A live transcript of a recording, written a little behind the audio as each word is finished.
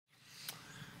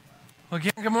Well,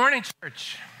 again, good morning,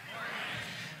 church.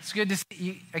 It's good to see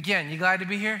you again. You glad to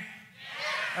be here?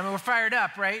 I mean, we're fired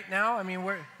up right now. I mean,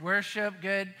 we're worship,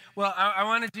 good. Well, I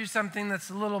want to do something that's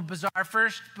a little bizarre.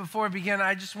 First, before we begin,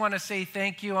 I just want to say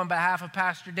thank you on behalf of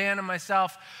Pastor Dan and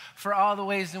myself for all the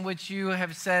ways in which you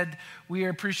have said we are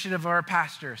appreciative of our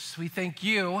pastors. We thank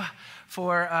you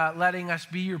for letting us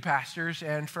be your pastors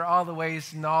and for all the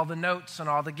ways and all the notes and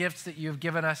all the gifts that you've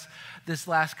given us this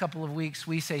last couple of weeks.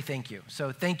 We say thank you.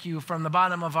 So thank you from the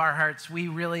bottom of our hearts. We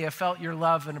really have felt your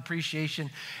love and appreciation.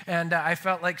 And I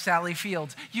felt like Sally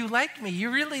Fields. You like me.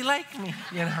 You really like me.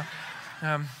 You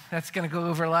know, that's going to go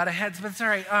over a lot of heads, but it's all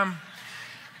right.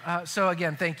 So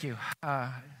again, thank you.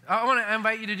 I want to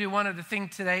invite you to do one other thing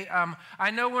today. I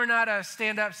know we're not a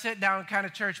stand-up, sit-down kind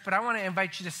of church, but I want to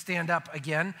invite you to stand up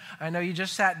again. I know you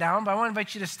just sat down, but I want to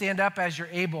invite you to stand up as you're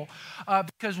able.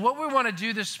 Because what we want to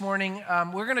do this morning,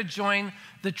 we're going to join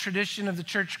the tradition of the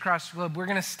church across the globe. We're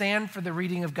going to stand for the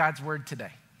reading of God's word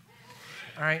today.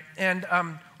 All right? And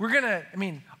we're going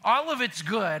to, all of it's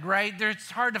good, right? It's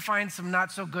hard to find some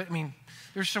not so good.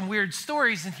 There's some weird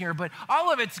stories in here, but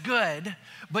all of it's good.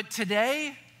 But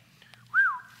today,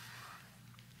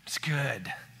 it's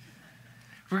good.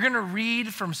 We're going to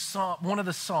read from one of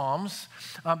the Psalms,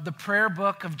 the prayer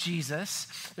book of Jesus,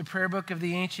 the prayer book of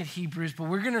the ancient Hebrews, but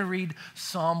we're going to read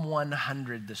Psalm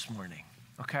 100 this morning,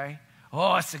 okay?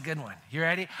 Oh, it's a good one. You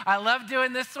ready? I love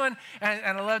doing this one,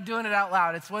 and I love doing it out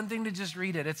loud. It's one thing to just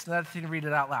read it. It's another thing to read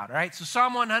it out loud, all right? So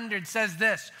Psalm 100 says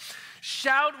this: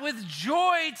 "Shout with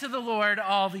joy to the Lord,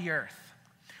 all the earth.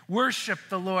 Worship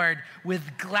the Lord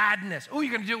with gladness." Oh,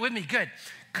 you're going to do it with me? Good.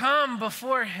 "Come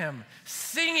before him,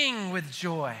 singing with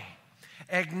joy.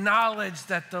 Acknowledge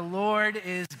that the Lord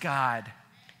is God.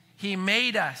 He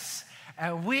made us,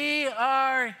 and we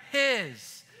are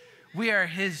his. We are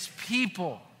his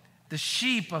people, the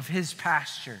sheep of his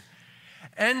pasture.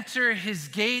 Enter his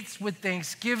gates with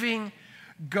thanksgiving.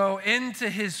 Go into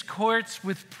his courts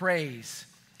with praise.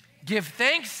 Give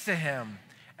thanks to him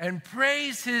and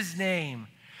praise his name.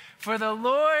 For the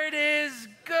Lord is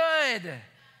good.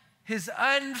 His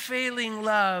unfailing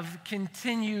love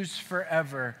continues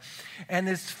forever, and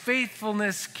his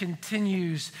faithfulness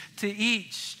continues to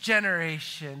each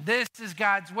generation." This is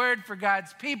God's word for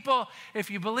God's people. If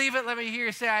you believe it, let me hear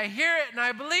you say, "I hear it and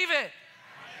I believe it."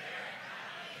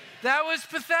 That was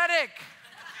pathetic.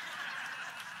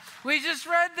 We just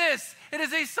read this. It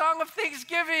is a song of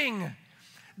thanksgiving.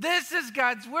 This is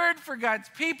God's word for God's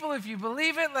people. If you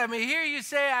believe it, let me hear you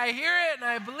say, "I hear it and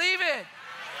I believe it."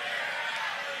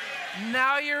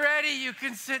 Now you're ready. You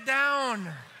can sit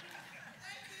down.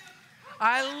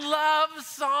 I love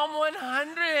Psalm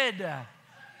 100.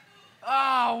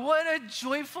 Oh, what a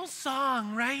joyful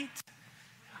song, right?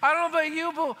 I don't know about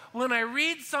you, but when I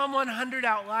read Psalm 100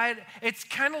 out loud, it's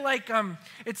kind of like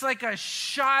it's like a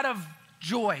shot of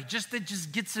joy, that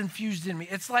just gets infused in me.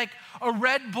 It's like a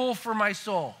Red Bull for my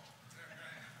soul.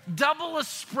 Double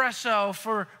espresso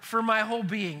for my whole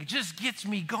being. It just gets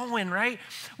me going, right?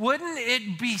 Wouldn't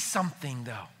it be something,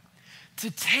 though, to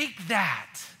take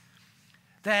that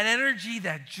energy,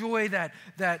 that joy, that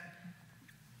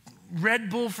Red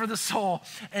Bull for the soul,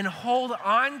 and hold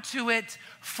on to it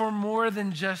for more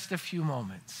than just a few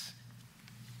moments?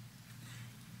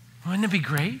 Wouldn't it be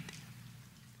great?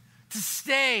 To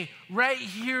stay right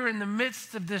here in the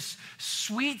midst of this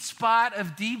sweet spot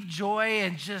of deep joy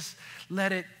and just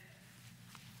let it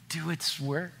do its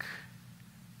work.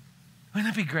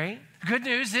 Wouldn't that be great? The good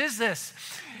news is this: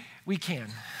 we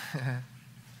can.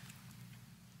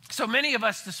 So many of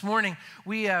us this morning,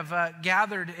 we have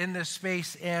gathered in this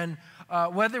space, and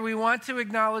whether we want to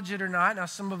acknowledge it or not, now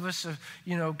some of us have,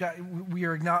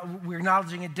 we're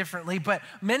acknowledging it differently, but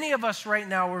many of us right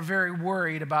now are very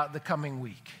worried about the coming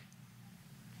week.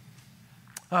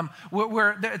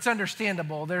 It's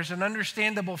understandable. There's an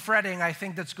understandable fretting, I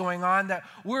think, that's going on that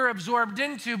we're absorbed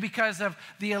into because of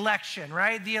the election,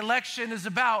 right? The election is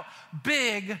about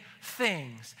big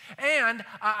things. And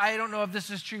I don't know if this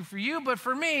is true for you, but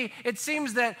for me, it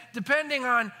seems that depending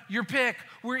on your pick,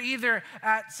 we're either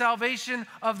at salvation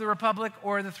of the republic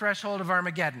or the threshold of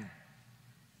Armageddon,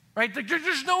 right?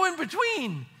 There's no in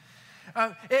between.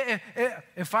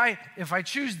 If I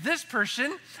choose this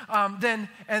person, then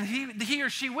he or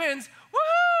she wins,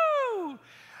 woo!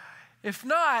 If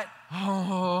not,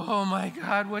 oh my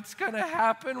God, what's going to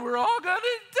happen? We're all going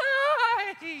to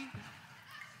die.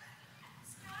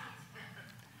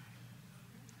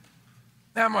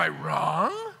 Am I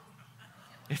wrong?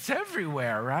 It's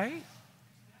everywhere, right?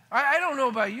 I don't know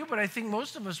about you, but I think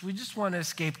most of us, we just want to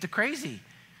escape the crazy.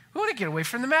 We want to get away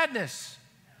from the madness.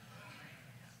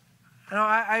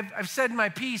 I've said my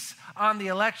piece on the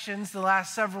elections the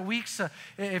last several weeks.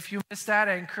 If you missed that,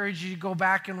 I encourage you to go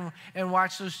back and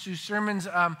watch those two sermons.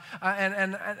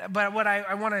 But what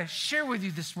I want to share with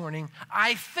you this morning,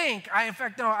 I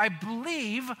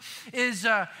believe, is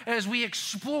as we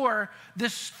explore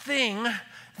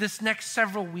this next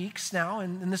several weeks now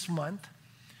in this month,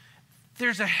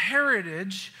 there's a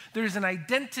heritage, there's an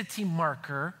identity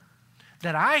marker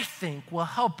that I think will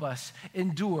help us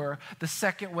endure the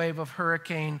second wave of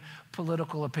hurricane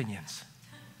political opinions.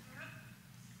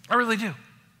 I really do.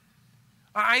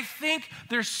 I think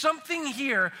there's something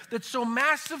here that's so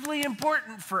massively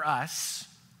important for us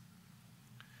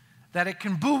that it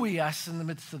can buoy us in the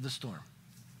midst of the storm.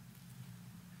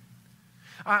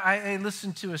 I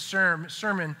listened to a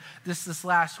sermon this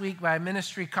last week by a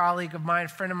ministry colleague of mine, a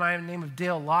friend of mine named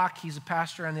Dale Locke. He's a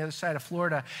pastor on the other side of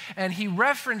Florida. And he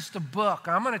referenced a book.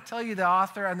 I'm going to tell you the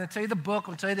author. I'm going to tell you the book. I'm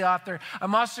going to tell you the author.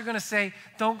 I'm also going to say,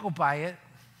 don't go buy it.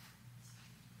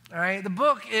 All right? The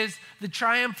book is The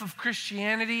Triumph of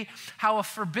Christianity, How a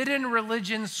Forbidden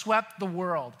Religion Swept the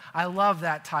World. I love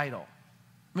that title.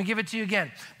 Let me give it to you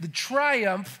again. The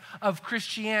Triumph of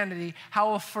Christianity,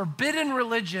 How a Forbidden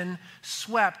Religion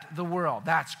Swept the World.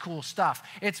 That's cool stuff.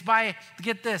 It's by,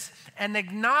 get this, an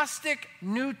agnostic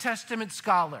New Testament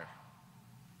scholar.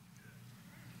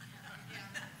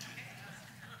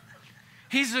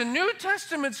 He's a New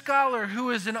Testament scholar who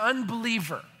is an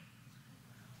unbeliever.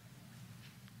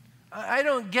 I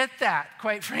don't get that,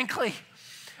 quite frankly.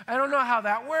 I don't know how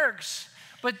that works.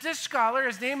 But this scholar,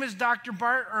 his name is Dr.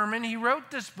 Bart Ehrman, he wrote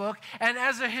this book, and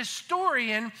as a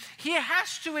historian, he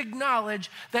has to acknowledge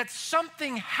that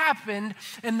something happened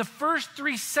in the first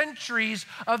 3 centuries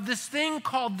of this thing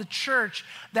called the church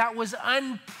that was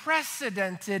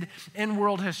unprecedented in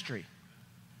world history.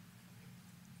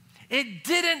 It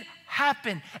didn't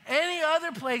happen any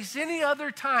other place, any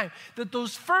other time, that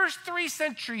those first 3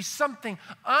 centuries, something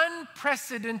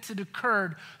unprecedented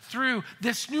occurred through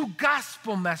this new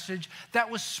gospel message that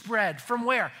was spread. From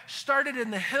where? Started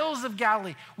in the hills of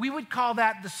Galilee. We would call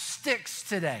that the sticks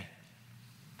today.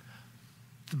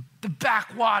 The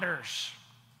backwaters.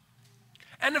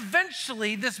 And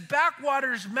eventually, this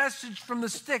backwaters message from the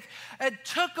stick, it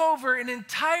took over an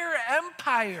entire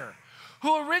empire.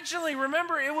 Who originally,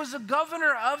 remember, it was a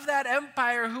governor of that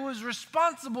empire who was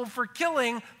responsible for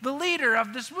killing the leader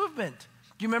of this movement.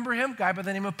 Do you remember him? A guy by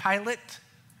the name of Pilate?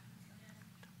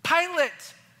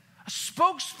 Pilate, a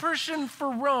spokesperson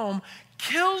for Rome,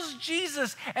 kills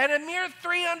Jesus, and a mere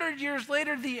 300 years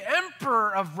later, the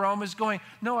emperor of Rome is going,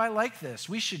 no, I like this.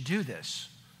 We should do this.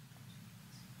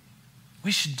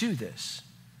 We should do this.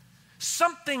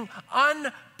 Something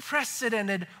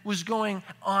unprecedented was going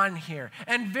on here.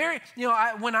 And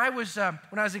when I was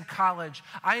in college,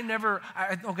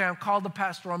 I'm called to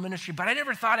pastoral ministry, but I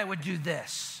never thought I would do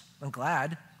this. I'm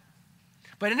glad.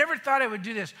 But I never thought I would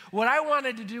do this. What I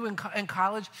wanted to do in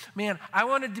college, I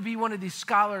wanted to be one of these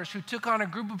scholars who took on a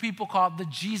group of people called the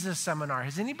Jesus Seminar.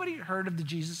 Has anybody heard of the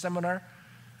Jesus Seminar?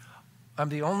 I'm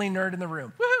the only nerd in the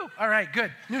room. Woohoo! All right,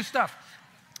 good. New stuff.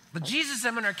 The Jesus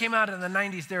Seminar came out in the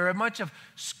 90s. There were a bunch of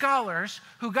scholars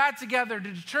who got together to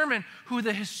determine who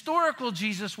the historical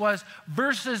Jesus was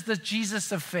versus the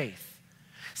Jesus of faith.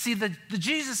 See, the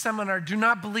Jesus Seminar do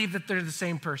not believe that they're the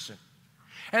same person.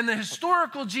 And the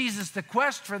historical Jesus, the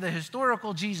quest for the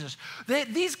historical Jesus,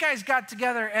 these guys got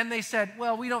together and they said,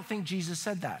 well, we don't think Jesus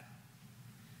said that.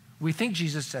 We think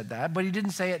Jesus said that, but he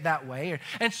didn't say it that way.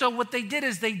 And so what they did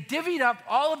is they divvied up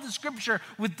all of the scripture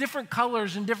with different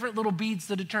colors and different little beads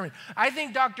to determine. I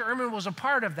think Dr. Ehrman was a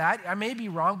part of that. I may be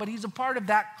wrong, but he's a part of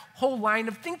that whole line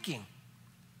of thinking.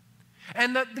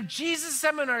 And the Jesus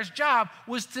Seminar's job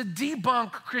was to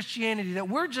debunk Christianity, that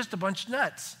we're just a bunch of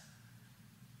nuts.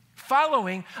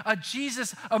 Following a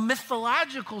Jesus, a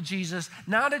mythological Jesus,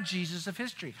 not a Jesus of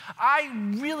history. I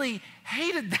really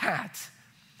hated that.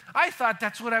 I thought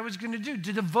that's what I was going to do,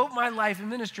 to devote my life and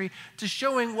ministry to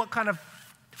showing what kind of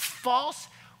false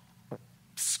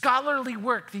scholarly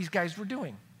work these guys were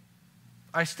doing.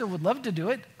 I still would love to do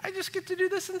it. I just get to do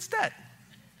this instead.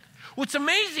 What's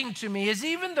amazing to me is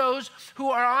even those who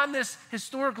are on this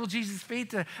historical Jesus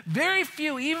faith, very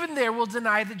few, even there, will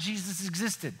deny that Jesus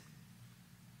existed.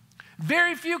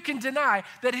 Very few can deny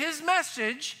that his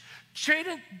message,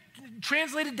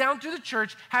 translated down through the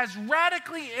church, has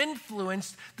radically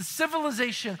influenced the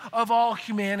civilization of all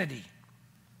humanity.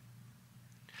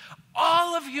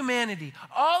 All of humanity,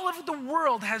 all of the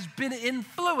world has been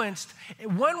influenced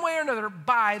in one way or another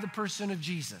by the person of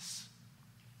Jesus.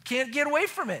 Can't get away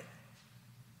from it.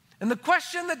 And the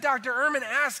question that Dr. Ehrman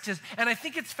asked is, and I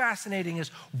think it's fascinating, is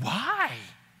why?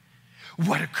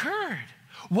 What occurred?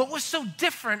 What was so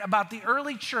different about the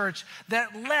early church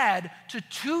that led to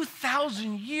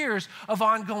 2,000 years of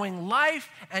ongoing life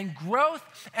and growth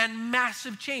and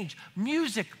massive change?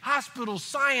 Music, hospitals,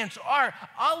 science, art,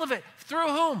 all of it. Through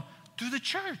whom? Through the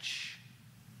church.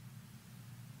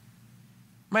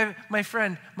 My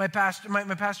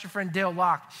pastor friend Dale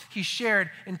Locke, he shared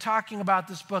in talking about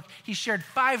this book, he shared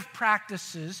 5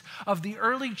 practices of the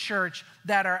early church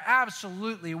that are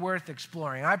absolutely worth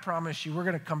exploring. I promise you, we're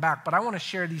going to come back, but I want to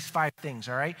share these 5 things,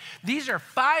 all right? These are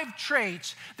 5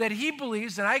 traits that he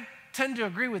believes, and I tend to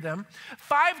agree with him,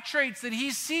 5 traits that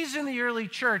he sees in the early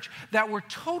church that were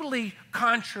totally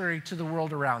contrary to the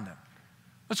world around them.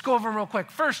 Let's go over them real quick.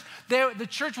 First, the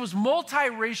church was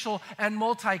multiracial and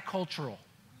multicultural.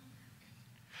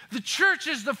 The church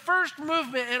is the first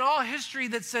movement in all history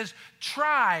that says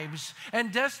tribes and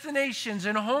destinations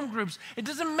and home groups, it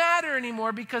doesn't matter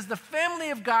anymore because the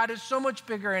family of God is so much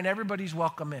bigger and everybody's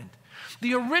welcome in.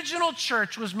 The original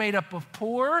church was made up of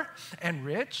poor and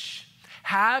rich,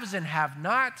 haves and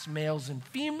have-nots, males and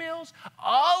females,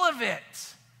 all of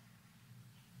it.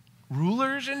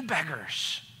 Rulers and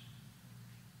beggars.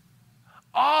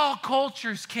 All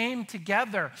cultures came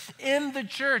together in the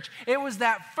church. It was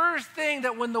that first thing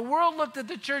that when the world looked at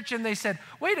the church and they said,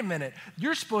 wait a minute,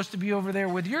 you're supposed to be over there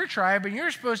with your tribe and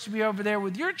you're supposed to be over there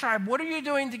with your tribe. What are you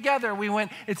doing together? We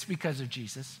went, it's because of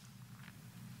Jesus.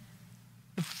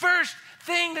 The first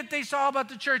thing that they saw about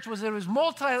the church was it was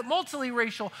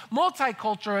multiracial,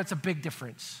 multicultural. It's a big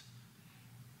difference.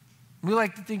 We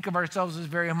like to think of ourselves as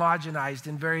very homogenized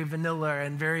and very vanilla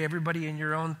and very everybody in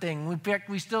your own thing. In fact,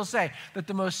 we still say that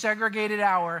the most segregated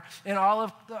hour in all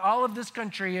of this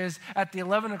country is at the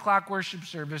 11 o'clock worship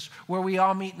service where we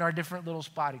all meet in our different little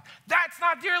spottings. That's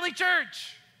not the early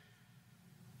church.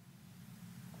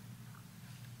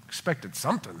 Expected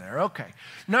something there. Okay.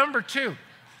 Number two,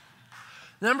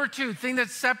 thing that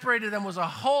separated them was a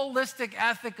holistic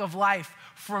ethic of life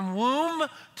from womb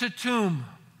to tomb.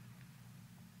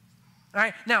 All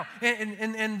right, now,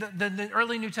 in the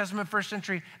early New Testament, first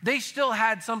century, they still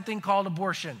had something called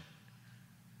abortion.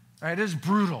 All right, it is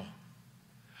brutal.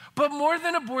 But more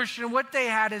than abortion, what they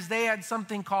had is they had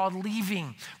something called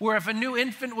leaving, where if a new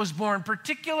infant was born,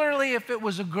 particularly if it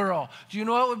was a girl, do you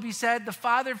know what would be said? The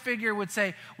father figure would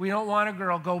say, we don't want a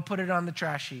girl, go put it on the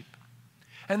trash heap.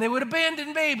 And they would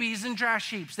abandon babies in trash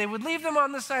heaps. They would leave them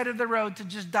on the side of the road to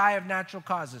just die of natural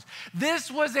causes. This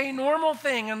was a normal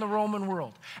thing in the Roman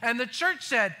world. And the church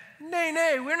said,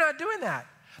 nay, we're not doing that.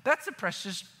 That's a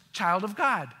precious child of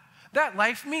God. That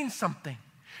life means something.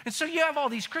 And so you have all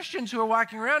these Christians who are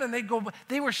walking around and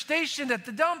they were stationed at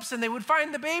the dumps and they would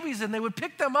find the babies and they would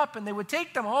pick them up and they would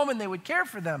take them home and they would care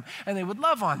for them and they would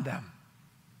love on them.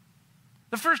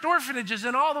 The first orphanages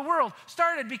in all the world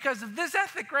started because of this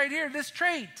ethic right here, this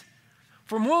trait,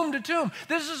 from womb to tomb.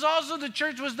 This is also the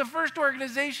church was the first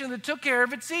organization that took care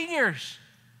of its seniors.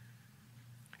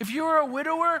 If you were a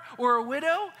widower or a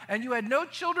widow and you had no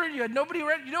children, you had nobody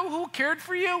around, you know who cared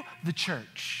for you? The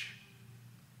church.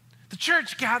 The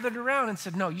church gathered around and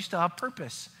said, no, you still have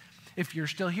purpose. If you're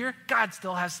still here, God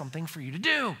still has something for you to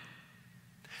do.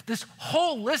 This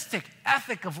holistic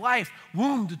ethic of life,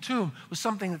 womb to tomb, was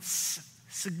something that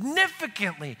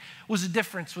significantly was a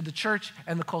difference with the church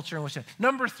and the culture in which it.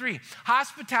 Number 3,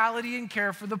 hospitality and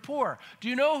care for the poor. Do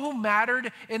you know who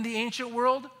mattered in the ancient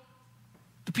world?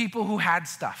 The people who had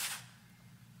stuff.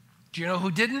 Do you know who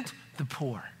didn't? The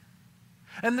poor.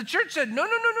 And the church said, no.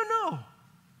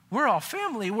 We're all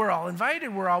family. We're all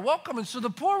invited. We're all welcome. And so the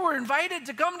poor were invited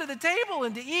to come to the table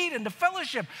and to eat and to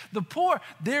fellowship. The poor,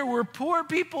 there were poor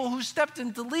people who stepped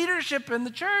into leadership in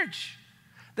the church.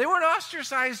 They weren't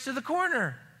ostracized to the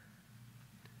corner.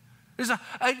 There's a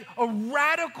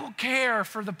radical care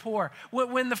for the poor.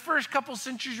 When the first couple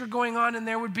centuries were going on and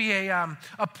there would be a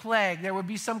plague, there would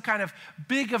be some kind of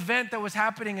big event that was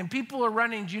happening and people are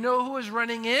running. Do you know who was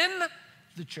running in?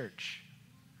 The church.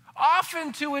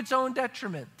 Often to its own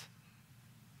detriment.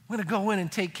 I'm going to go in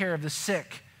and take care of the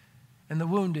sick and the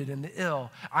wounded and the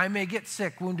ill. I may get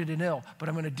sick, wounded, and ill, but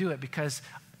I'm going to do it because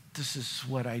this is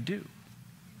what I do.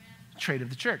 Trait of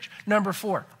the church. Number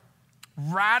 4,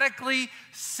 radically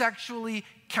sexually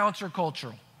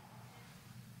countercultural.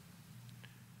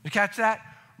 You catch that?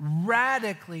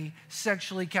 Radically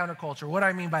sexually countercultural. What do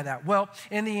I mean by that? Well,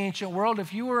 in the ancient world,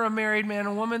 if you were a married man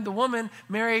and woman, the woman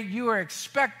married, you are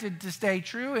expected to stay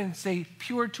true and stay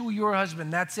pure to your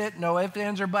husband. That's it. No ifs,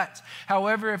 ands, or buts.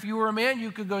 However, if you were a man,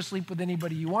 you could go sleep with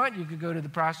anybody you want. You could go to the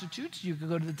prostitutes. You could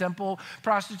go to the temple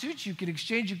prostitutes. You could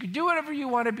exchange. You could do whatever you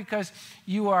wanted because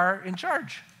you are in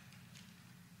charge.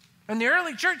 And the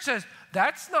early church says,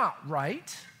 that's not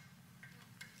right.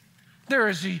 There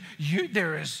is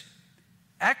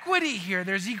equity here.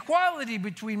 There's equality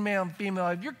between male and female.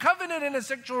 If you're covenanted in a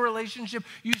sexual relationship,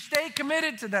 you stay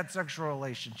committed to that sexual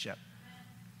relationship.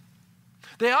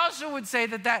 They also would say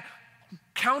that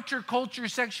counterculture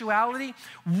sexuality,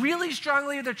 really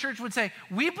strongly the church would say,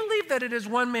 we believe that it is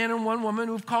one man and one woman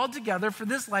who've called together for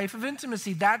this life of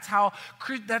intimacy. That's how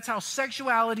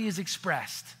sexuality is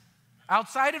expressed.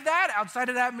 Outside of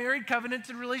that married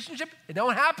covenanted relationship, it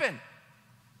don't happen.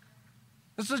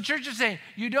 That's what the church is saying.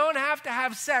 You don't have to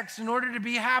have sex in order to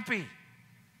be happy.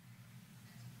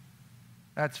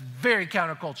 That's very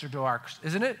counterculture to ours,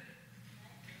 isn't it?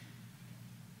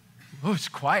 Oh, it's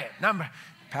quiet.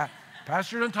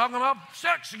 Pastor doesn't talk about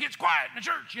sex. It gets quiet in the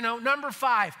church. Number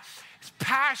 5, it's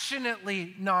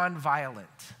passionately nonviolent.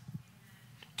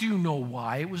 Do you know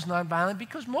why it was nonviolent?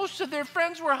 Because most of their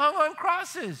friends were hung on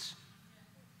crosses.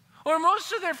 Or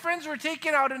most of their friends were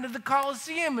taken out into the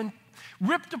Colosseum and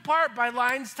ripped apart by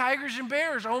lions, tigers, and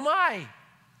bears. Oh my.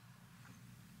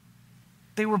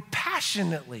 They were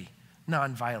passionately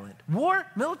nonviolent. War,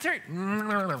 military,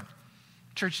 no.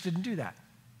 Church didn't do that.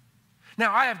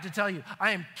 Now, I have to tell you,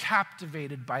 I am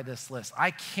captivated by this list.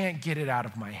 I can't get it out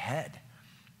of my head.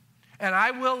 And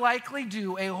I will likely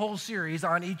do a whole series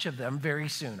on each of them very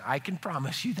soon. I can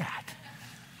promise you that.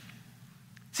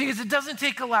 See, because it doesn't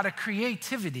take a lot of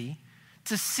creativity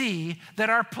to see that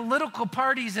our political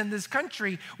parties in this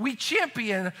country, we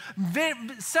champion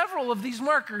several of these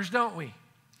markers, don't we?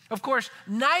 Of course,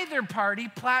 neither party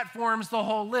platforms the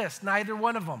whole list, neither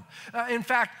one of them. In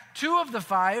fact, 2 of the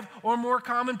 5 are more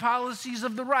common policies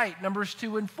of the right, numbers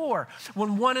 2 and 4,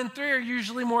 when 1 and 3 are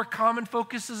usually more common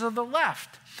focuses of the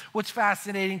left. What's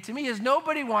fascinating to me is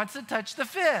nobody wants to touch the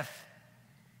 5th.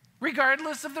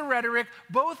 Regardless of the rhetoric,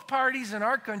 both parties in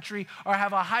our country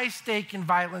have a high stake in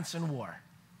violence and war.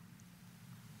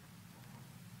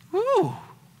 Ooh.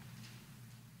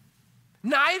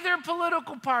 Neither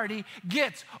political party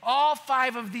gets all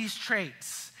 5 of these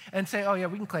traits and say, oh yeah,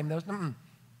 we can claim those.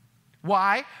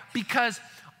 Why? Because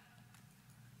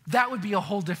that would be a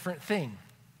whole different thing.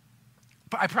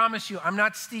 But I promise you, I'm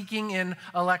not sneaking in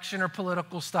election or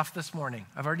political stuff this morning.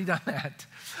 I've already done that.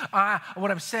 What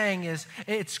I'm saying is,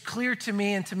 it's clear to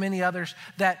me and to many others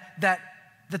that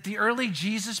the early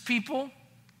Jesus people,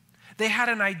 they had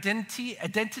an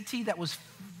identity that was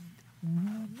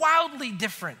wildly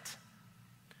different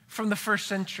from the first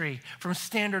century, from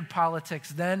standard politics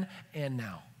then and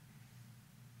now.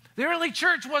 The early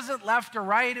church wasn't left or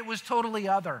right, it was totally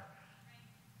other.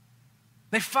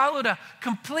 They followed a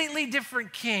completely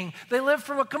different king. They lived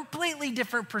from a completely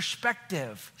different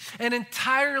perspective, an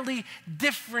entirely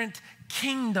different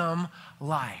kingdom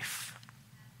life.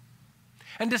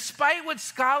 And despite what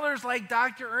scholars like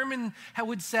Dr. Ehrman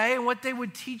would say and what they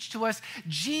would teach to us,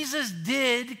 Jesus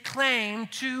did claim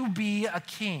to be a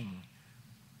king.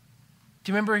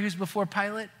 Do you remember he was before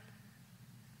Pilate?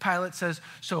 Pilate says,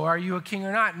 so are you a king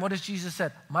or not? And what does Jesus say?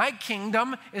 My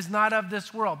kingdom is not of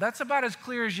this world. That's about as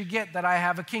clear as you get that I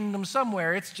have a kingdom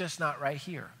somewhere. It's just not right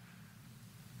here.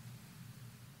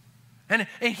 And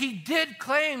he did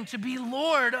claim to be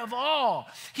Lord of all.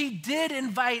 He did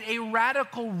invite a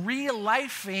radical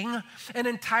real-lifing, an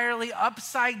entirely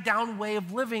upside-down way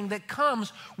of living that comes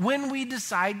when we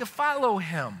decide to follow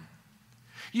him.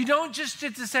 You don't just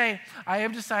get to say, I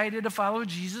have decided to follow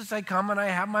Jesus. I come and I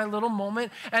have my little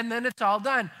moment and then it's all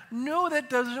done. No, that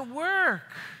doesn't work.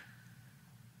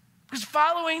 Because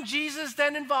following Jesus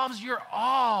then involves your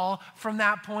all from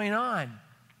that point on.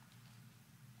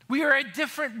 We are a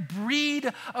different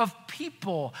breed of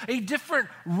people, a different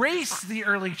race, the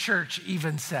early church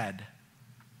even said.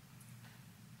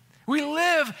 We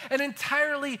live an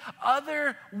entirely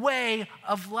other way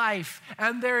of life,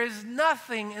 and there is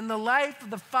nothing in the life of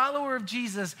the follower of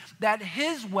Jesus that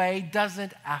his way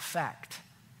doesn't affect.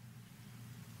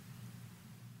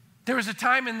 There was a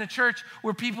time in the church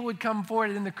where people would come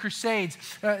forward in the Crusades.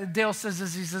 Dale says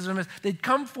this, he says, they'd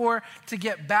come forward to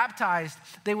get baptized.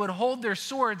 They would hold their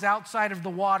swords outside of the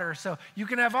water. So you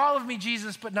can have all of me,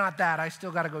 Jesus, but not that. I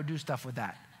still got to go do stuff with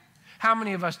that. How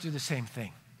many of us do the same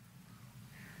thing?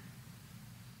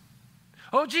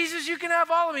 Oh, Jesus, you can have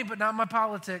all of me, but not my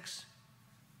politics.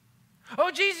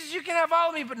 Oh, Jesus, you can have all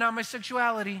of me, but not my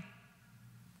sexuality.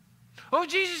 Oh,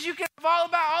 Jesus, you can have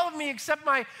all of me except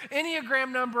my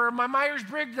Enneagram number or my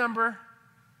Myers-Briggs number.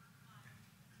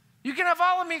 You can have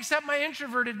all of me except my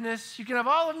introvertedness. You can have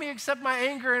all of me except my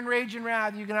anger and rage and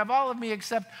wrath. You can have all of me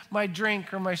except my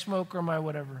drink or my smoke or my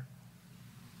whatever.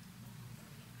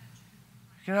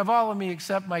 You can have all of me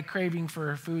except my craving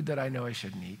for food that I know I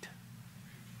shouldn't eat.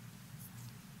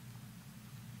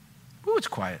 Ooh, it's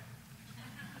quiet.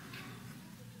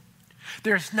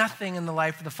 There's nothing in the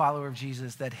life of the follower of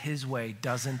Jesus that his way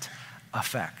doesn't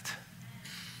affect.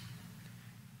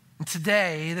 And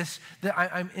today,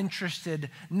 I'm interested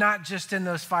not just in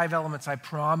those 5 elements. I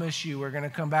promise you we're going to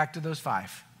come back to those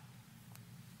 5.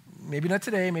 Maybe not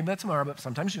today, maybe not tomorrow, but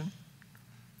sometime soon.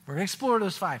 We're going to explore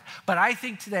those 5. But I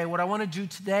think today, what I want to do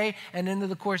today and into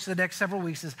the course of the next several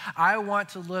weeks is I want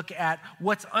to look at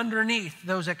what's underneath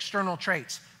those external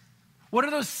traits. What are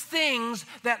those things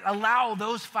that allow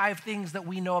those 5 things that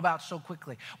we know about so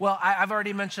quickly? Well, I've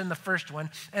already mentioned the first one,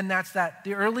 and that's that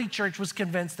the early church was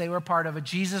convinced they were part of a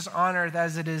Jesus on earth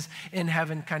as it is in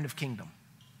heaven kind of kingdom.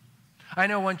 I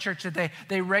know one church that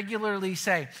they regularly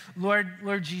say,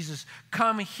 Lord Jesus,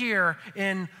 come here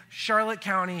in Charlotte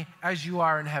County as you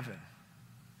are in heaven.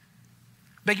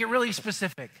 They get really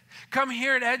specific. Come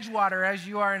here at Edgewater as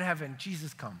you are in heaven.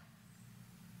 Jesus, come.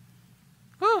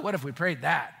 Whew, what if we prayed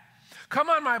that? Come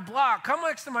on my block. Come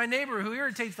next to my neighbor who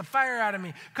irritates the fire out of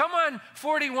me. Come on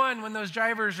 41 when those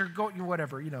drivers are going,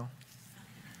 whatever, You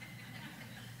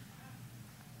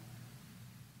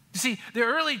see, the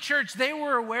early church, they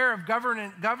were aware of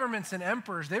governments and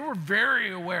emperors. They were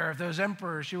very aware of those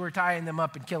emperors who were tying them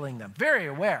up and killing them. Very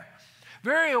aware.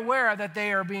 Very aware that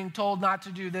they are being told not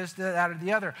to do this, that, or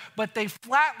the other. But they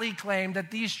flatly claimed that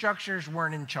these structures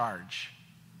weren't in charge.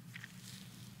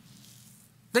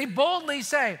 They boldly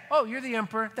say, oh, you're the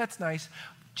emperor. That's nice.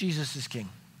 Jesus is king.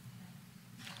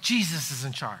 Jesus is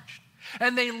in charge.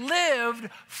 And they lived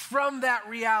from that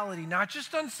reality, not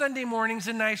just on Sunday mornings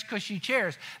in nice cushy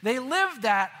chairs. They lived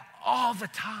that all the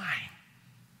time.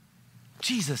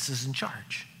 Jesus is in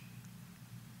charge.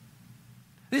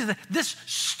 This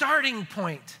starting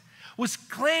point was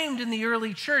claimed in the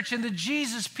early church, in the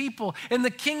Jesus people, in the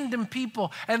kingdom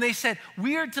people. And they said,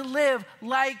 we are to live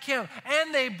like him.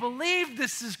 And they believed,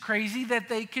 this is crazy, that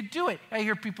they could do it. I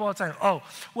hear people all the time, oh,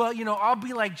 well, I'll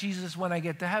be like Jesus when I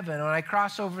get to heaven. When I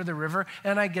cross over the river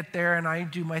and I get there and I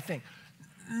do my thing.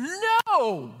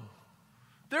 No!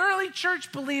 The early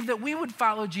church believed that we would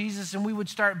follow Jesus and we would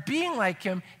start being like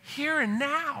him here and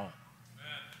now.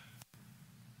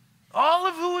 All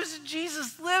of who is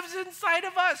Jesus lives inside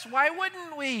of us. Why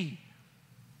wouldn't we?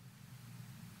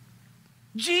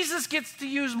 Jesus gets to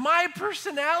use my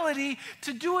personality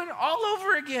to do it all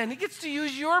over again. He gets to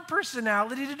use your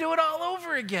personality to do it all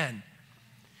over again.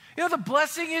 The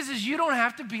blessing is you don't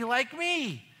have to be like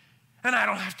me, and I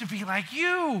don't have to be like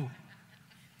you.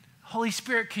 Holy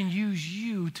Spirit can use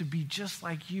you to be just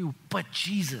like you, but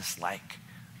Jesus-like.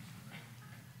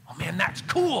 Oh man, that's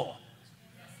cool.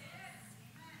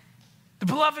 The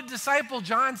beloved disciple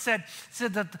John said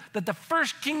that the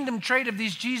first kingdom trait of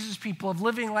these Jesus people of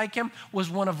living like him was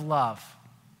one of love.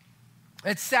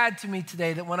 It's sad to me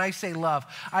today that when I say love,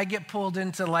 I get pulled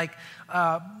into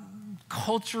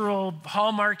cultural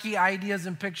hallmarky ideas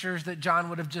and pictures that John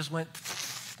would have just went,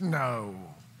 no.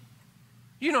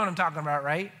 You know what I'm talking about,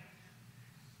 right?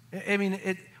 I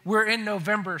mean, we're in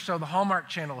November, so the Hallmark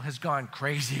Channel has gone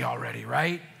crazy already,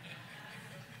 right?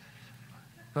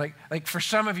 Like for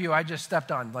some of you, I just stepped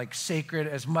on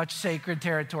as much sacred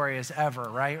territory as ever,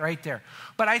 right there.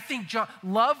 But I think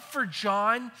love for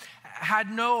John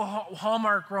had no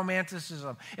hallmark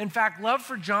romanticism. In fact, love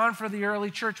for John for the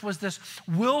early church was this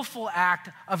willful act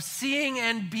of seeing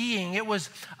and being. It was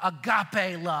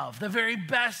agape love, the very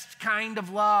best kind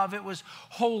of love. It was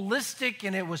holistic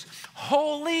and it was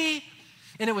holy.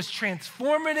 And it was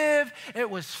transformative, it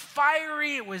was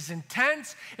fiery, it was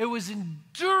intense, it was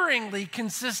enduringly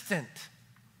consistent.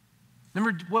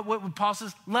 Remember what Paul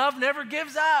says? Love never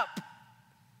gives up.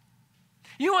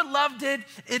 You know what love did?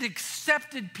 It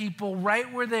accepted people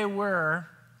right where they were,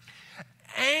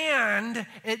 and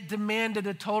it demanded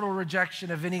a total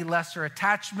rejection of any lesser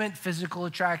attachment, physical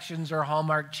attractions, or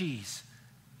Hallmark cheese.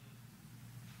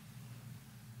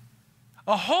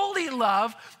 A holy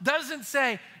love doesn't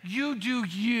say, you do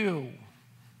you.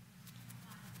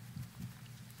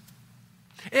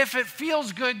 If it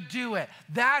feels good, do it.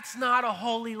 That's not a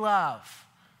holy love.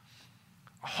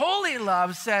 Holy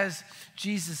love says,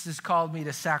 Jesus has called me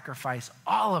to sacrifice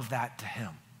all of that to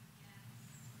him.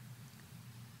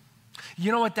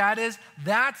 You know what that is?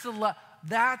 That's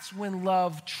when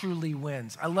love truly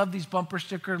wins. I love these bumper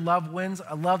sticker, love wins.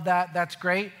 I love that. That's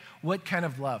great. What kind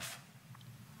of love?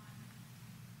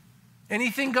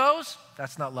 Anything goes?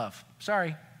 That's not love.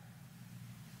 Sorry.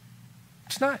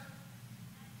 It's not.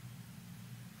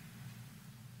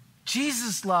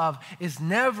 Jesus' love is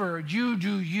never you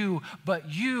do you,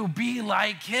 but you be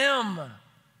like him.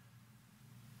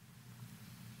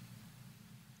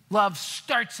 Love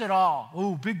starts it all.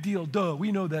 Oh, big deal. Duh.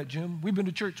 We know that, Jim. We've been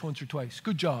to church once or twice.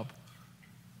 Good job.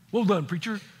 Well done,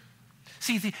 preacher.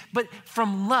 See, but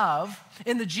from love,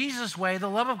 in the Jesus way, the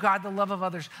love of God, the love of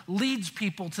others, leads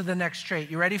people to the next trait.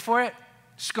 You ready for it?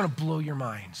 It's going to blow your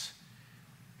minds.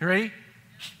 You ready?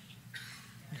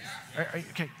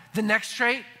 Okay. The next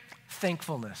trait,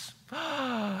 thankfulness.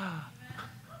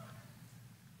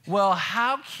 Well,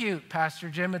 how cute, Pastor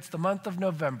Jim. It's the month of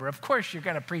November. Of course you're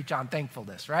going to preach on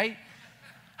thankfulness, right?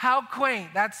 How quaint.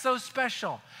 That's so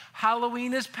special.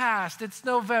 Halloween is past. It's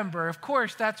November. Of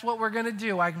course, that's what we're going to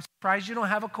do. I'm surprised you don't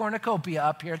have a cornucopia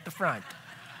up here at the front.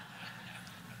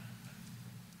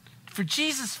 For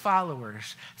Jesus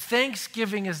followers,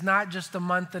 Thanksgiving is not just a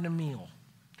month and a meal.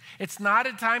 It's not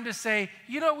a time to say,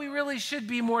 we really should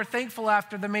be more thankful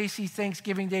after the Macy's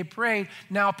Thanksgiving Day Parade.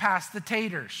 Now pass the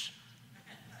taters.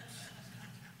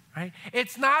 Right?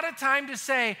 It's not a time to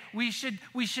say we should.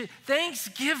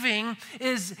 Thanksgiving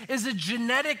is a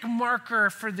genetic marker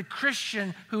for the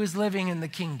Christian who is living in the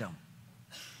kingdom.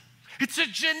 It's a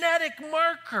genetic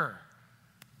marker.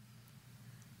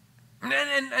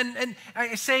 And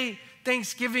I say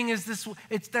Thanksgiving is this,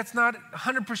 that's not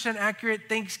 100% accurate.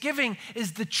 Thanksgiving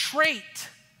is the trait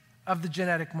of the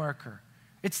genetic marker.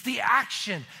 It's the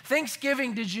action.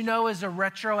 Thanksgiving, did you know, is a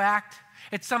retro act?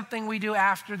 It's something we do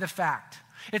after the fact.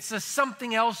 It's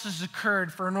something else has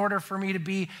occurred in order for me to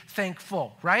be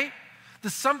thankful, right? The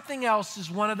something else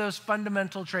is one of those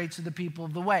fundamental traits of the people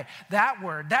of the way.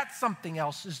 That something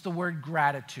else is the word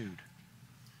gratitude.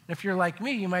 If you're like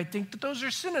me, you might think that those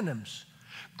are synonyms.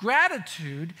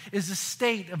 Gratitude is a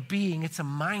state of being. It's a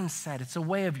mindset. It's a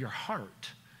way of your heart.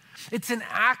 It's an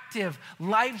active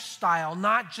lifestyle,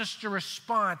 not just a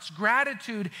response.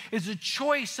 Gratitude is a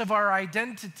choice of our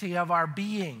identity, of our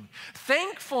being.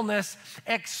 Thankfulness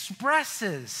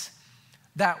expresses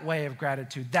that way of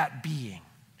gratitude, that being.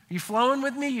 You flowing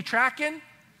with me? You tracking?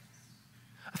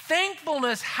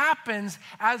 Thankfulness happens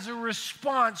as a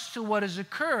response to what has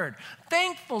occurred.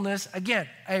 Thankfulness, again,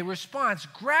 a response.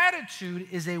 Gratitude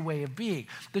is a way of being.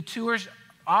 The two are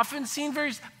often seen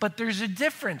but there's a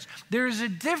difference. There's a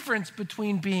difference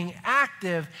between being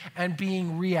active and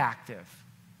being reactive.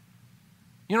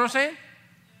 You know what I'm saying?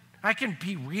 I can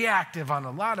be reactive on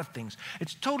a lot of things.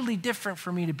 It's totally different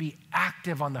for me to be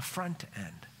active on the front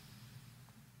end.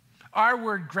 Our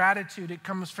word gratitude, it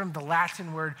comes from the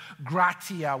Latin word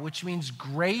gratia, which means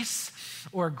grace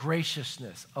or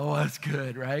graciousness. Oh, that's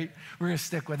good, right? We're going to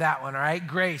stick with that one, all right?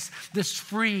 Grace, this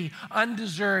free,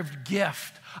 undeserved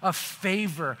gift of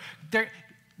favor.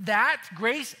 That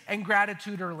grace and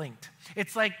gratitude are linked.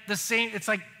 It's like the same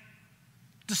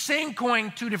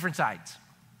coin, two different sides.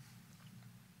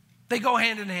 They go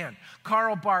hand in hand.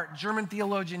 Karl Barth, German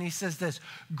theologian, he says this: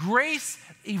 grace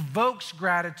evokes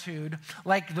gratitude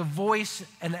like the voice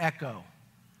and echo.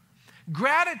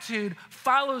 Gratitude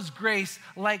follows grace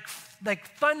like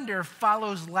thunder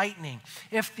follows lightning.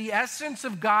 If the essence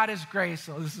of God is grace,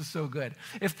 oh, this is so good.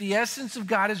 If the essence of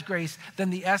God is grace, then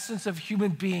the essence of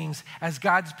human beings as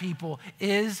God's people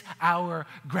is our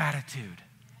gratitude.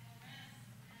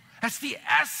 That's the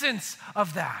essence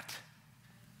of that.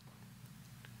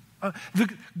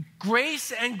 The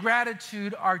grace and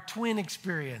gratitude are twin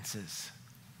experiences.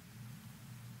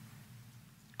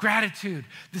 Gratitude,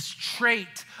 this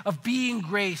trait of being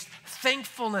graced,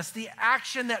 thankfulness, the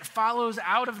action that follows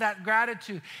out of that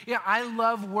gratitude. Yeah, I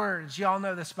love words. Y'all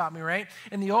know this about me, right?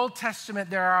 In the Old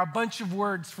Testament, there are a bunch of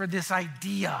words for this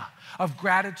idea of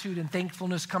gratitude and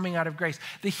thankfulness coming out of grace.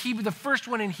 The first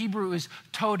one in Hebrew is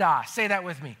todah. Say that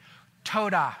with me.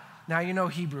 Todah. Now you know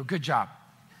Hebrew. Good job.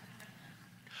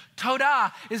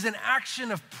 Todah is an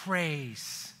action of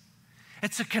praise.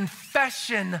 It's a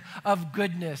confession of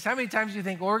goodness. How many times do you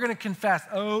think, we're going to confess,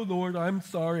 oh, Lord, I'm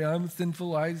sorry, I'm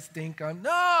sinful, I stink.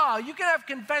 No, you can have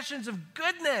confessions of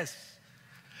goodness,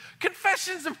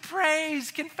 confessions of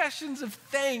praise, confessions of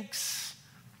thanks.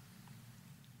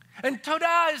 And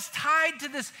Todah is tied to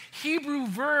this Hebrew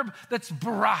verb that's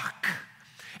barak.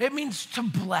 It means to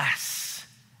bless.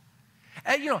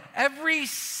 And, every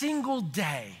single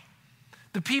day,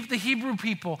 the Hebrew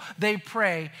people, they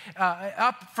pray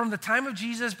up from the time of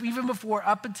Jesus, even before,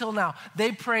 up until now,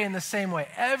 they pray in the same way.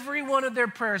 Every one of their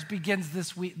prayers begins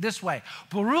this way.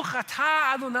 Baruch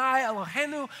atah Adonai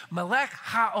Eloheinu melech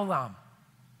ha'olam.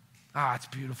 Ah, it's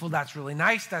beautiful. That's really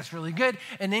nice. That's really good.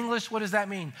 In English, what does that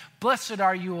mean? Blessed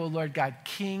are you, O Lord God,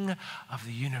 King of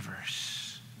the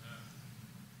universe.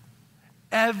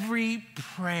 Every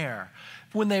prayer,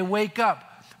 when they wake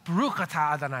up, Baruch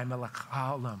atah Adonai melech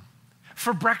ha'olam.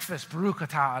 For breakfast, Baruch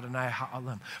atah Adonai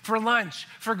ha'olam. For lunch,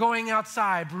 for going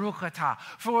outside, Baruch atah.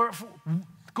 For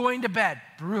going to bed,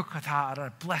 Baruch atah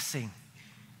Adonai. Blessing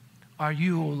are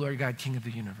you, O Lord God, King of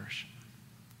the universe.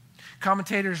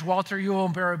 Commentators Walter Ewell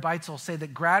and Barry Beitzel say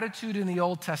that gratitude in the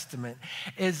Old Testament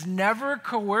is never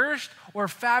coerced or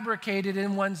fabricated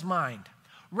in one's mind.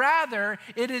 Rather,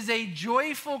 it is a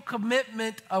joyful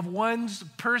commitment of one's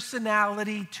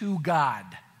personality to God.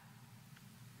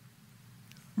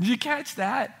 Did you catch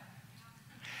that?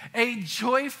 A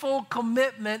joyful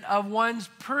commitment of one's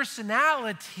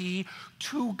personality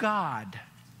to God.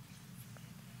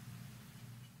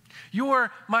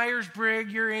 Your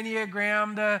Myers-Briggs, your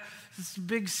Enneagram, the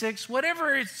Big Six,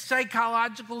 whatever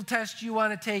psychological test you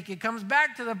want to take, it comes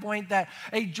back to the point that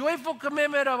a joyful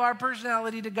commitment of our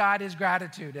personality to God is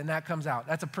gratitude, and that comes out.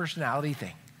 That's a personality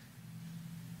thing.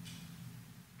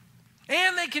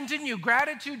 And they continue,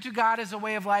 gratitude to God as a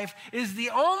way of life is the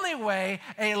only way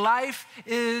a life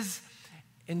is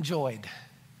enjoyed.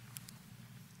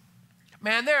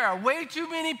 Man, there are way too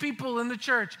many people in the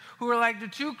church who are like the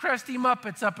two crusty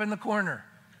Muppets up in the corner.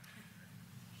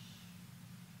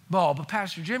 Well, but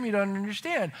Pastor Jim, you don't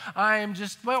understand. I am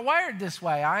just wired this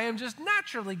way. I am just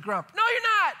naturally grump. No, you're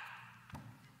not.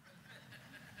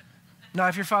 Not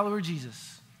if you're a follower of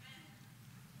Jesus.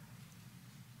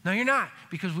 No, you're not,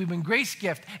 because we've been grace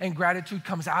gift, and gratitude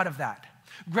comes out of that.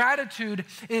 Gratitude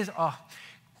is a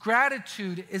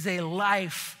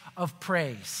life of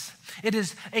praise. It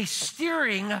is a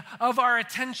steering of our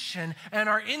attention and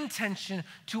our intention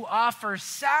to offer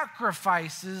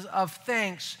sacrifices of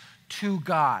thanks to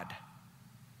God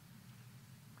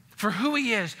for who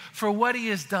He is, for what He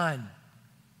has done.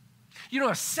 You know,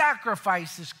 a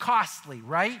sacrifice is costly,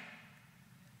 right?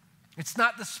 It's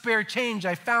not the spare change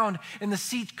I found in the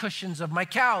seat cushions of my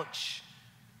couch.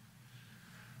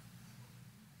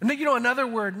 And then, you know, another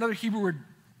Hebrew word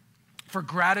for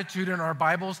gratitude in our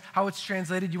Bibles, how it's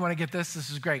translated, you want to get this? This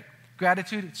is great.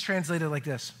 Gratitude, it's translated like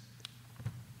this.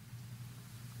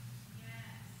 Yes.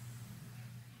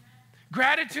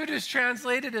 Gratitude is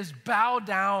translated as bow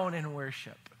down in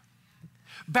worship.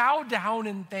 Bow down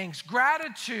in thanks.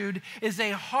 Gratitude is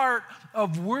a heart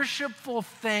of worshipful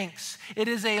thanks. It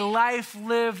is a life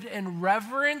lived in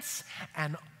reverence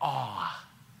and awe.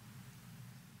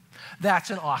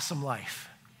 That's an awesome life.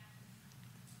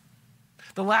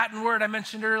 The Latin word I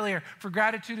mentioned earlier for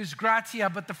gratitude is gratia,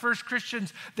 but the first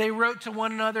Christians, they wrote to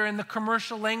one another in the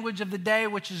commercial language of the day,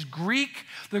 which is Greek.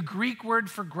 The Greek word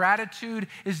for gratitude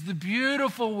is the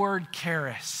beautiful word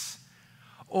charis,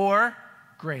 or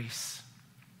grace.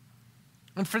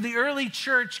 And for the early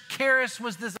church, charis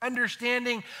was this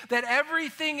understanding that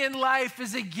everything in life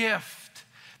is a gift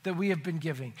that we have been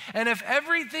giving. And if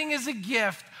everything is a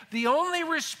gift, the only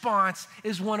response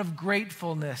is one of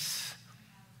gratefulness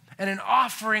and an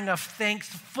offering of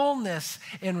thankfulness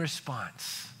in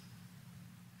response.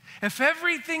 If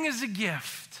everything is a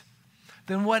gift,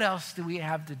 then what else do we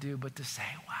have to do but to say,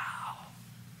 wow.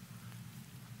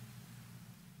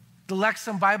 The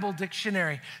Lexham Bible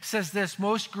Dictionary says this: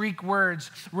 most Greek words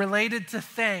related to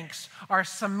thanks are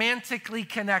semantically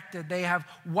connected. They have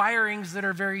wirings that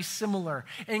are very similar,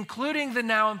 including the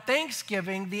noun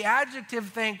thanksgiving, the adjective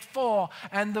thankful,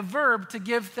 and the verb to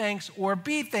give thanks or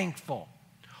be thankful.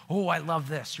 Oh, I love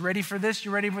this. You ready for this?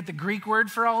 You ready for what the Greek word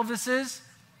for all of this is?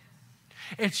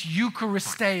 It's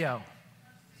Eucharisteo.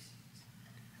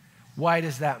 Why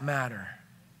does that matter?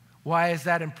 Why is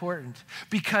that important?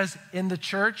 Because in the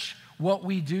church, what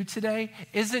we do today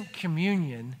isn't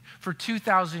communion. For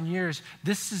 2,000 years,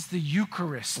 this is the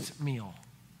Eucharist meal.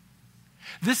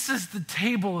 This is the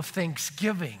table of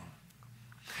thanksgiving.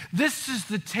 This is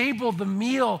the table, the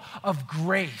meal of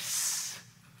grace.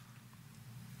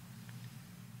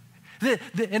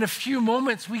 In a few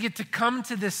moments, we get to come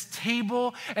to this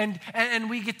table and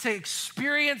we get to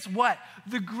experience what?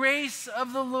 The grace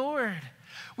of the Lord.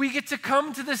 We get to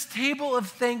come to this table of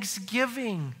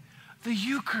thanksgiving, the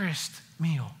Eucharist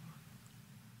meal.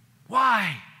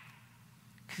 Why?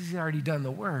 Because He's already done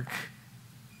the work.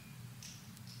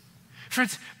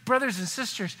 Friends, brothers and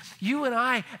sisters, you and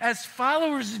I, as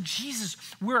followers of Jesus,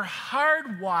 we're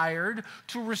hardwired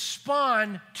to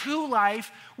respond to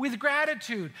life with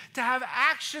gratitude, to have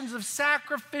actions of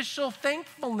sacrificial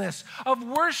thankfulness, of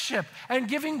worship, and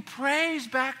giving praise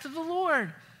back to the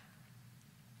Lord.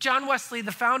 John Wesley,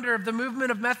 the founder of the movement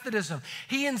of Methodism,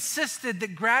 he insisted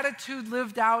that gratitude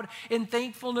lived out in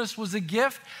thankfulness was a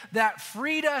gift that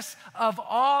freed us of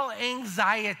all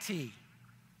anxiety.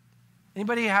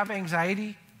 Anybody have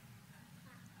anxiety?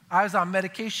 I was on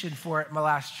medication for it in my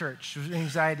last church.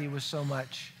 Anxiety was so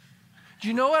much. Do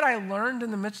you know what I learned in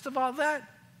the midst of all that?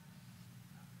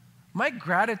 My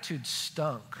gratitude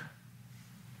stunk.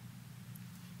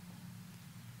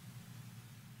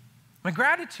 My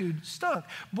gratitude stunk.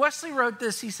 Wesley wrote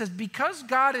this. He says, because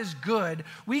God is good,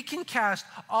 we can cast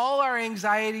all our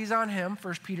anxieties on him,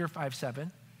 1 Peter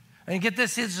 5:7. And get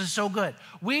this, this is so good.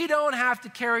 We don't have to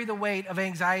carry the weight of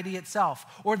anxiety itself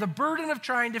or the burden of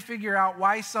trying to figure out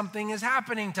why something is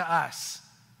happening to us.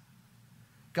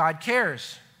 God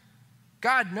cares.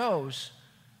 God knows.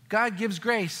 God gives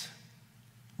grace.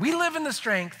 We live in the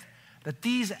strength that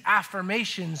these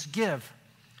affirmations give.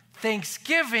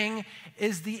 Thanksgiving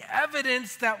is the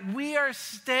evidence that we are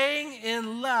staying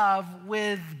in love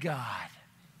with God.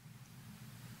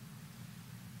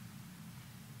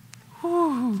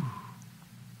 Whew.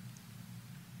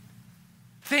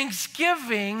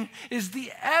 Thanksgiving is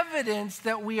the evidence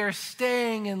that we are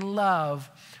staying in love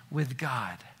with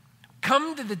God.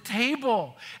 Come to the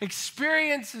table,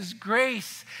 experience His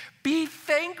grace, be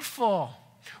thankful.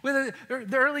 With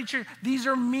the early church, these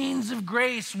are means of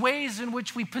grace, ways in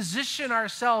which we position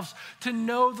ourselves to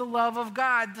know the love of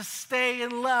God, to stay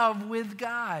in love with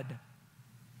God.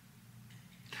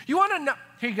 You want to know,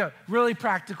 here you go, really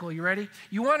practical, you ready?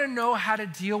 You want to know how to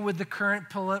deal with the current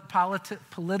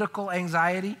political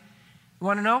anxiety? You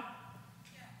want to know?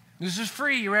 Yeah. This is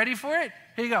free, you ready for it?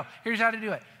 Here you go, here's how to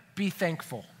do it. Be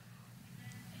thankful.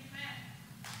 Amen.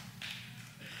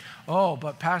 Oh,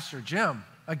 but Pastor Jim,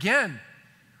 again,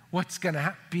 what's going to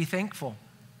happen? Be thankful.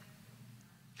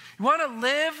 You want to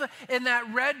live in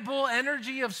that Red Bull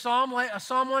energy of Psalm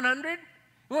 100?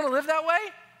 You want to live that way?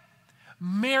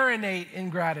 Marinate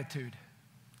in gratitude.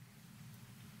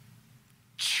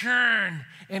 Churn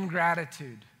in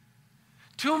gratitude.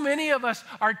 Too many of us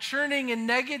are churning in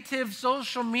negative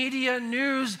social media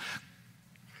news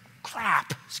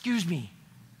crap,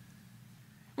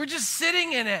 We're just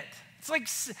sitting in it.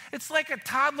 It's like a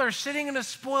toddler sitting in a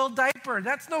spoiled diaper.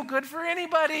 That's no good for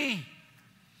anybody.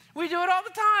 We do it all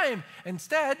the time.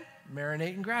 Instead,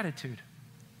 marinate in gratitude.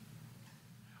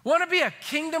 Want to be a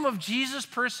kingdom of Jesus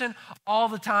person all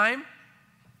the time?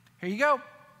 Here you go.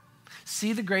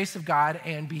 See the grace of God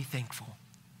and be thankful.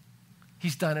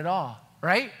 He's done it all,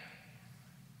 right?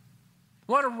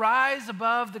 Want to rise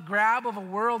above the grab of a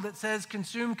world that says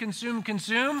consume, consume,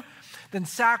 consume? Then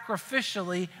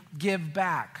sacrificially give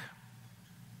back.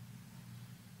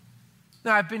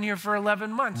 Now, I've been here for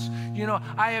 11 months. You know,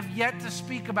 I have yet to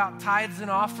speak about tithes and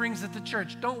offerings at the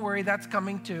church. Don't worry, that's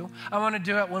coming too. I want to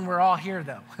do it when we're all here,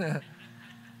 though. I don't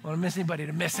want to miss anybody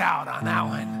to miss out on that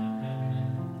one.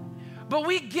 But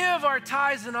we give our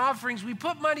tithes and offerings. We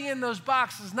put money in those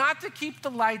boxes, not to keep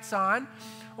the lights on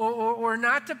or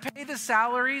not to pay the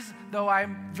salaries, though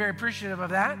I'm very appreciative of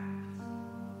that.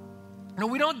 No,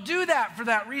 we don't do that for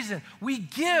that reason. We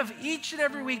give each and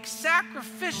every week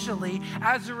sacrificially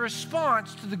as a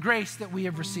response to the grace that we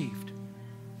have received.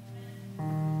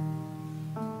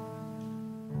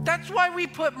 That's why we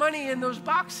put money in those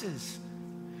boxes.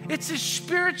 It's a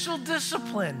spiritual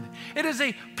discipline. It is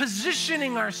a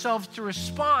positioning ourselves to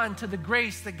respond to the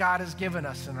grace that God has given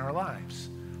us in our lives.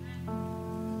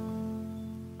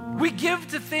 We give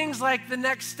to things like the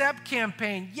Next Step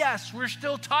campaign. Yes, we're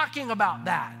still talking about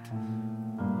that.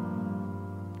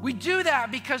 We do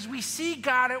that because we see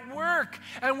God at work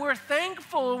and we're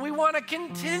thankful and we want to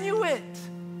continue it.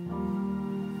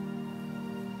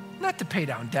 Not to pay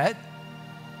down debt,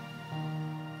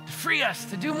 to free us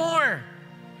to do more.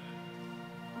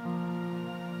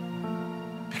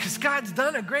 Because God's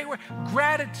done a great work.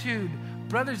 Gratitude,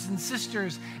 brothers and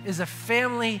sisters, is a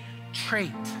family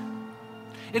trait.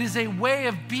 It is a way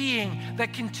of being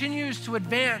that continues to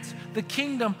advance the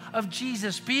kingdom of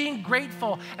Jesus. Being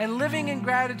grateful and living in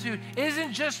gratitude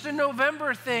isn't just a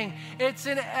November thing. It's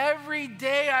an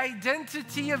everyday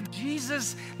identity of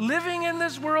Jesus living in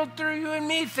this world through you and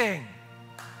me thing.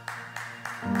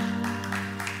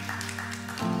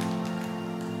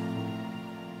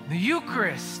 The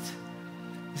Eucharist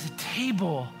is a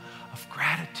table of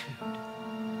gratitude.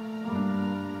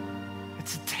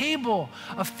 It's a table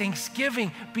of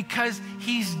thanksgiving because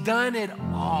He's done it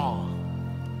all.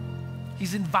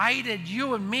 He's invited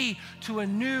you and me to a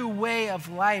new way of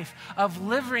life, of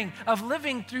living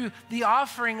through the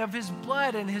offering of His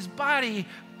blood and His body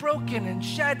broken and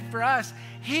shed for us.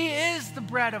 He is the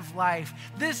bread of life.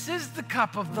 This is the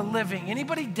cup of the living.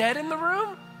 Anybody dead in the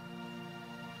room?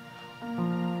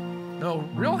 No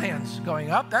real hands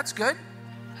going up. That's good.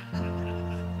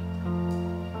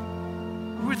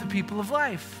 We're the people of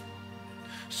life.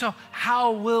 So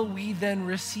how will we then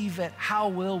receive it? How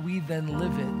will we then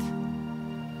live it?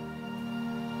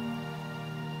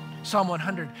 Psalm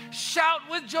 100, shout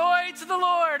with joy to the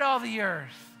Lord, all the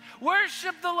earth.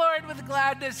 Worship the Lord with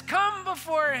gladness. Come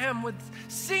before him with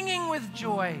singing with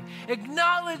joy.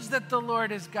 Acknowledge that the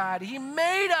Lord is God. He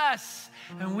made us,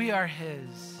 and we are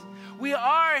his. We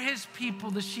are his people,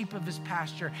 the sheep of his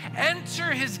pasture.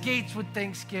 Enter his gates with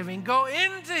thanksgiving. Go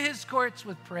into his courts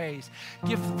with praise.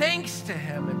 Give thanks to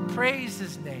him and praise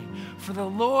his name. For the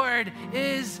Lord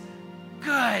is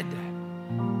good.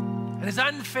 And his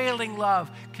unfailing love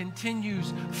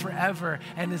continues forever.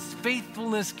 And his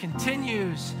faithfulness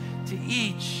continues to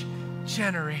each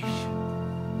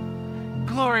generation.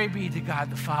 Glory be to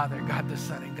God the Father, God the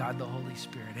Son, and God the Holy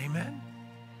Spirit. Amen.